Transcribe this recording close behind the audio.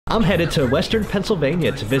I'm headed to western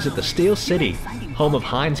Pennsylvania to visit the Steel City, home of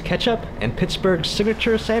Heinz Ketchup and Pittsburgh's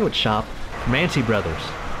signature sandwich shop, Primanti Bros.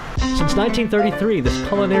 Since 1933, this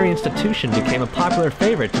culinary institution became a popular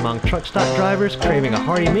favorite among truck stop drivers craving a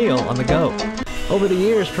hearty meal on the go. Over the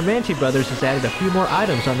years, Primanti Bros has added a few more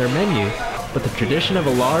items on their menu, but the tradition of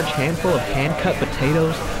a large handful of hand-cut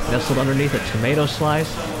potatoes nestled underneath a tomato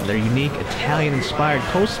slice and their unique Italian-inspired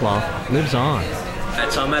coleslaw lives on.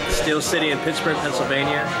 Alright, so I'm at the Steel City in Pittsburgh,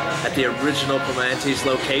 Pennsylvania, at the original Primanti's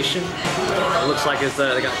location. It looks like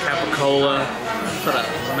they got capicola, put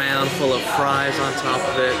a mound full of fries on top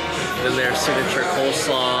of it, then their signature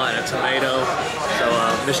coleslaw and a tomato. So,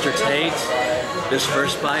 Mr. Tate, this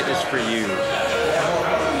first bite is for you.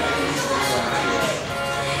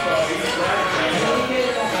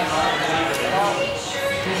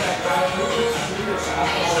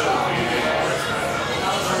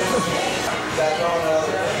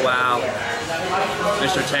 Wow,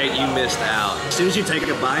 Mr. Tate, you missed out. As soon as you take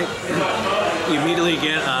a bite, you immediately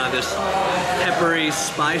get this peppery,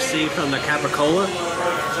 spicy from the capicola.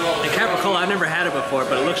 And capicola, I've never had it before,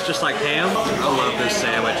 but it looks just like ham. I love this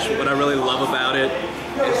sandwich. What I really love about it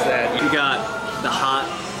is that you got the hot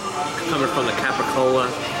coming from the capicola,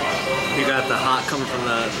 you got the hot coming from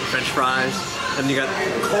the French fries, and you got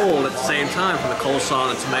cold at the same time from the coleslaw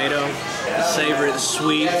and the tomato, the savory, the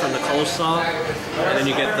sweet from the coleslaw, and then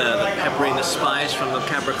you get the peppery and the spice from the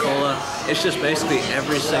capicola. It's just basically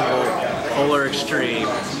every single polar extreme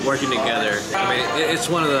working together. I mean, it's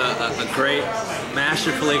one of a great,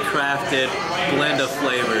 masterfully crafted blend of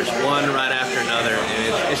flavors, one right after another,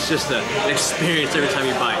 and it's just an experience every time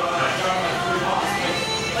you bite.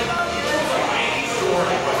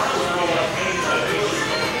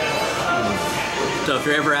 So if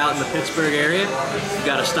you're ever out in the Pittsburgh area, you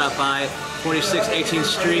got to stop by 46 18th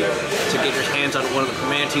Street to get your hands on one of the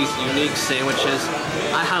Primanti's unique sandwiches.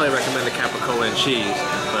 I highly recommend the capicola and cheese,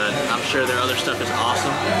 but I'm sure their other stuff is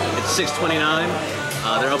awesome. It's $6.29.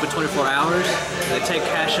 They're open 24 hours. They take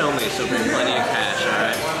cash only, so bring plenty of cash, all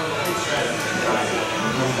right?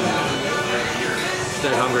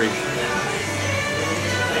 Stay hungry.